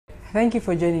Thank you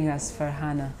for joining us,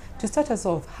 Farhana. To start us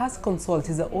off, Has Consult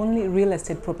is the only real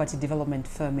estate property development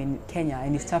firm in Kenya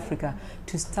and East Africa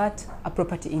to start a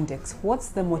property index. What's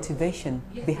the motivation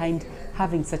behind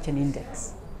having such an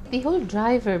index? The whole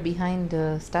driver behind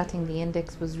starting the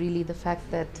index was really the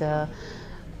fact that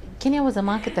Kenya was a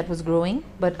market that was growing,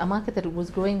 but a market that was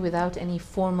growing without any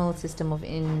formal system of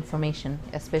information,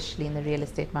 especially in the real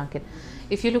estate market.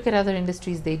 If you look at other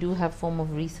industries, they do have form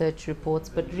of research reports,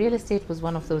 but real estate was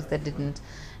one of those that didn't.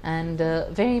 And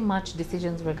very much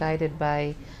decisions were guided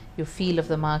by your feel of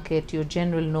the market, your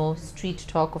general street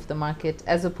talk of the market,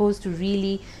 as opposed to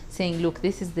really saying, look,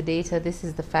 this is the data, this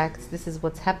is the facts, this is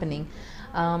what's happening.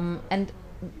 And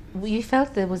we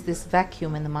felt there was this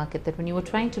vacuum in the market, that when you were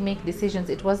trying to make decisions,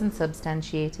 it wasn't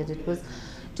substantiated. It was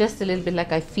just a little bit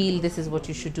like, I feel this is what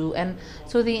you should do. And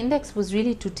so the index was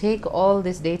really to take all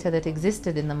this data that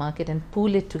existed in the market and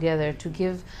pool it together to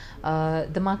give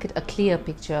the market a clear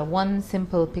picture, one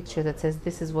simple picture that says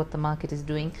this is what the market is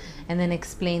doing, and then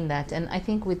explain that. And I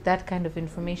think with that kind of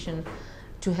information,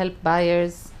 to help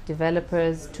buyers,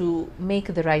 developers to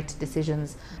make the right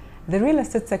decisions. The real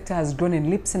estate sector has grown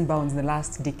in leaps and bounds in the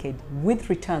last decade,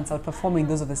 with returns outperforming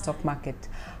those of the stock market.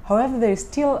 However, there is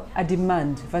still a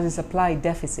demand versus supply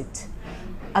deficit.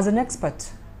 As an expert,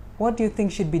 what do you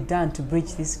think should be done to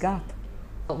bridge this gap?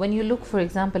 When you look, for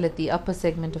example, at the upper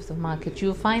segment of the market,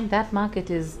 you'll find that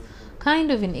market is kind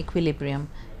of in equilibrium.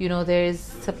 You know, there's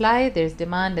supply, there's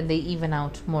demand, and they even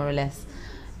out more or less,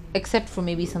 except for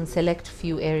maybe some select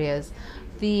few areas.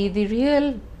 The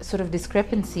real sort of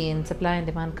discrepancy in supply and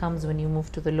demand comes when you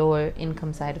move to the lower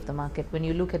income side of the market. When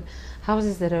you look at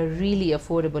houses that are really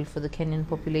affordable for the Kenyan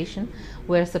population,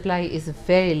 where supply is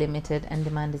very limited and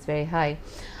demand is very high.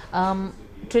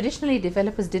 Traditionally,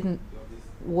 developers didn't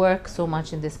work so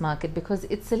much in this market because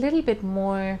it's a little bit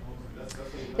more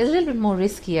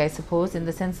risky, I suppose, in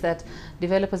the sense that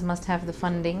developers must have the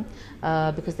funding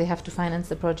because they have to finance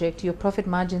the project. Your profit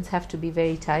margins have to be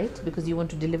very tight because you want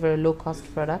to deliver a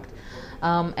low-cost product.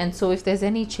 And so if there's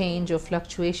any change or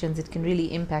fluctuations, it can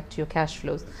really impact your cash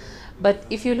flows. But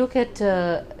if you look at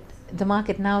the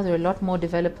market now, there are a lot more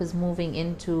developers moving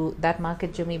into that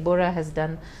market. Jamii Bora has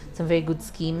done some very good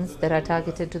schemes that are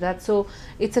targeted to that. So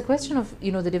it's a question of,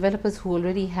 the developers who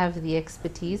already have the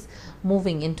expertise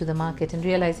moving into the market and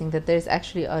realizing that there's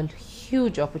actually a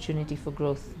huge opportunity for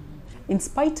growth. In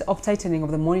spite of tightening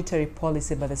of the monetary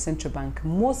policy by the central bank,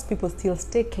 most people still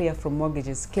stay clear from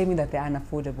mortgages, claiming that they are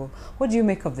unaffordable. What do you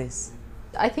make of this?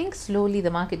 I think slowly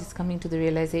the market is coming to the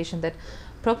realization that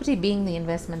property, being the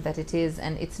investment that it is,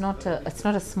 and it's not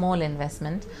a small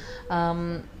investment,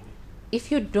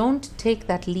 if you don't take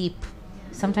that leap,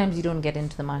 sometimes you don't get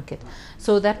into the market.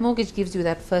 So that mortgage gives you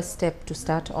that first step to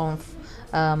start off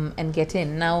and get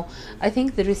in. Now, I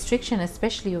think the restriction,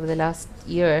 especially over the last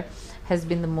year, has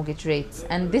been the mortgage rates,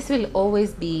 and this will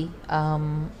always be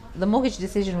the mortgage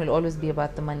decision will always be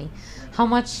about the money. How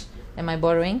much am I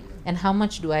borrowing, and how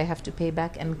much do I have to pay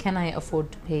back, and can I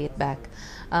afford to pay it back?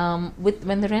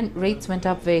 When the rent rates went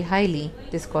up very highly,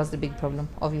 this caused a big problem,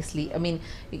 obviously. I mean,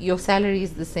 your salary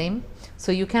is the same,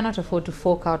 so you cannot afford to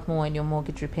fork out more in your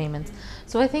mortgage repayments.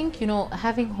 So I think,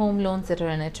 having home loans that are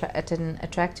at an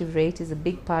attractive rate is a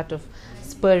big part of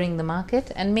spurring the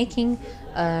market and making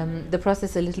the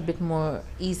process a little bit more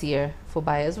easier for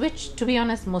buyers, which, to be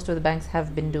honest, most of the banks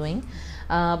have been doing.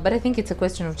 But I think it's a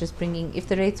question of just if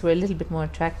the rates were a little bit more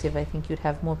attractive, I think you'd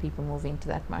have more people moving to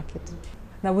that market.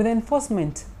 Now, with the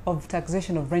enforcement of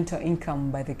taxation of rental income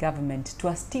by the government to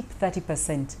a steep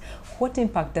 30%, what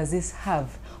impact does this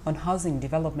have on housing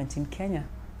development in Kenya?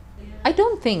 I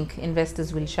don't think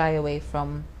investors will shy away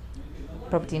from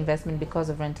property investment because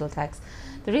of rental tax.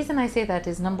 The reason I say that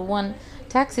is, number one,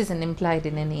 tax isn't implied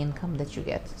in any income that you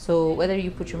get. So whether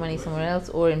you put your money somewhere else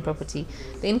or in property,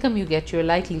 the income you get, you're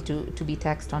likely to be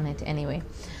taxed on it anyway.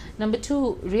 Number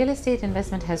two, real estate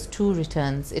investment has two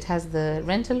returns. It has the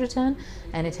rental return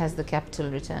and it has the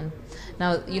capital return.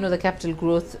 Now, the capital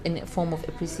growth in a form of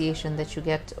appreciation that you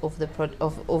get over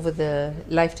the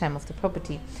lifetime of the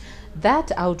property,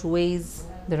 that outweighs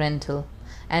the rental.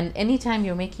 And anytime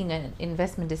you're making an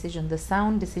investment decision, the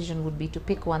sound decision would be to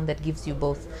pick one that gives you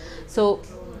both. So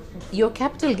your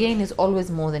capital gain is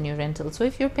always more than your rental. So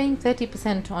if you're paying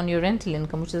 30% on your rental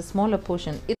income, which is a smaller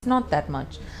portion, it's not that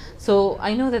much. So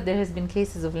I know that there has been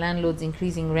cases of landlords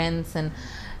increasing rents, and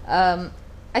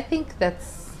I think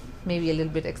that's maybe a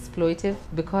little bit exploitive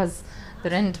because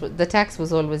the tax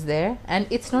was always there, and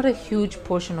it's not a huge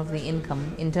portion of the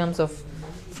income in terms of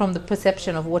from the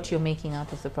perception of what you're making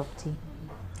out of the property.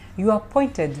 You are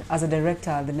appointed as a director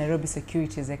at the Nairobi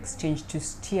Securities Exchange to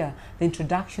steer the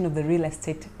introduction of the real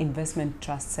estate investment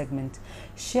trust segment.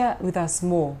 Share with us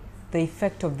more the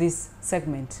effect of this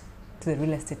segment to the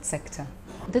real estate sector.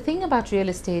 The thing about real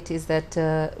estate is that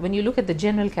when you look at the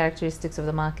general characteristics of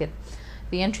the market,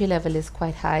 the entry level is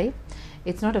quite high.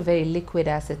 It's not a very liquid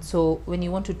asset. So when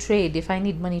you want to trade, if I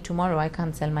need money tomorrow, I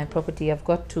can't sell my property. I've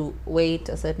got to wait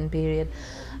a certain period.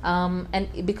 And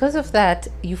because of that,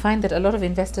 you find that a lot of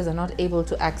investors are not able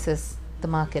to access the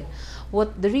market.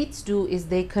 What the REITs do is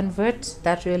they convert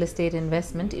that real estate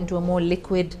investment into a more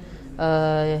liquid,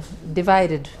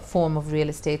 divided form of real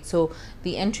estate. So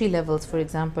the entry levels, for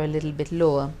example, are a little bit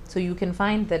lower. So you can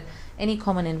find that any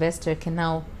common investor can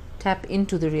now tap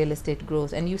into the real estate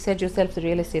growth. And you said yourself the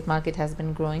real estate market has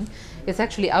been growing. It's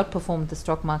actually outperformed the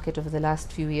stock market over the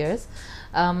last few years.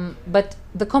 But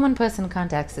the common person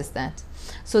can't access that.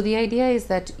 So the idea is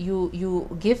that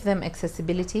you give them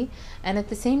accessibility, and at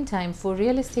the same time, for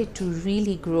real estate to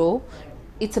really grow,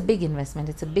 it's a big investment,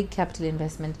 it's a big capital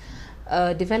investment.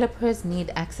 Developers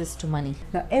need access to money.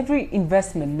 Now, every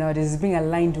investment nowadays is being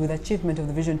aligned with achievement of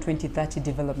the Vision 2030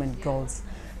 development goals.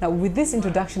 Now, with this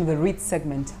introduction of the REIT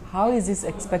segment, how is this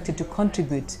expected to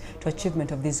contribute to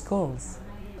achievement of these goals?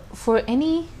 For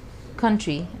any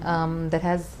country that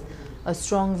has a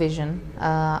strong vision,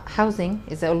 housing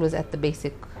is always at the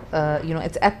basic,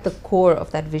 it's at the core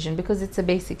of that vision because it's a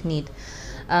basic need.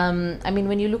 I mean,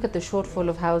 when you look at the shortfall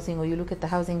of housing, or you look at the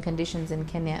housing conditions in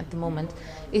Kenya at the moment,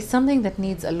 it's something that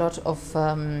needs a lot of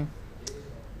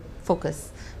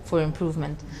focus for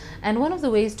improvement. And one of the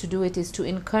ways to do it is to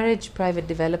encourage private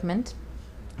developers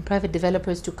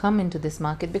to come into this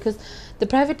market, because the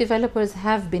private developers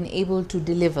have been able to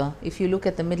deliver. If you look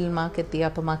at the middle market, the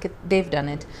upper market, they've done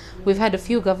it. We've had a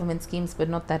few government schemes, but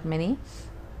not that many.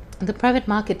 The private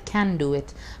market can do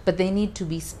it, but they need to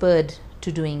be spurred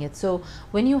to doing it. So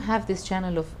when you have this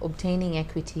channel of obtaining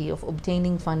equity, of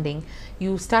obtaining funding,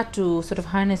 you start to sort of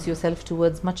harness yourself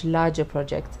towards much larger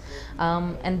projects.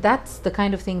 And that's the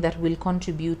kind of thing that will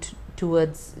contribute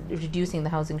towards reducing the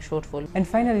housing shortfall. And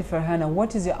finally, Farhana,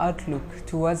 what is your outlook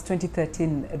towards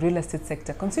 2013 real estate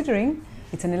sector, considering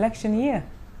it's an election year?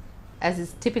 As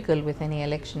is typical with any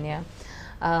election year,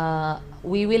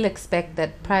 we will expect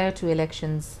that prior to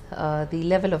elections, the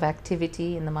level of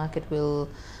activity in the market will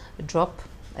drop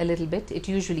a little bit. It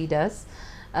usually does.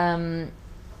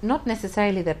 Not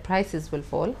necessarily that prices will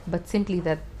fall, but simply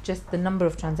that just the number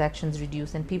of transactions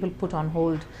reduce and people put on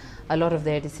hold a lot of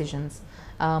their decisions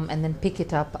and then pick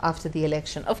it up after the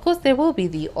election. Of course, there will be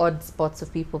the odd spots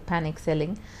of people panic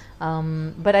selling,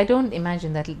 but I don't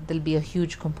imagine that there'll be a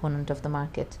huge component of the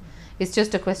market. It's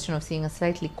just a question of seeing a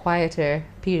slightly quieter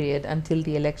period until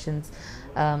the elections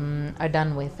are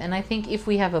done with. And I think if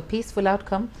we have a peaceful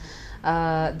outcome,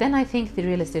 then I think the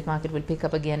real estate market will pick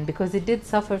up again, because it did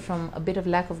suffer from a bit of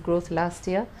lack of growth last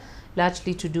year,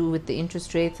 largely to do with the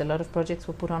interest rates. A lot of projects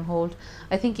were put on hold.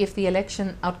 I think if the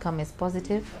election outcome is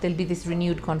positive, there'll be this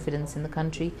renewed confidence in the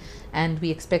country, and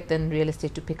we expect then real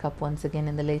estate to pick up once again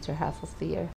in the later half of the year.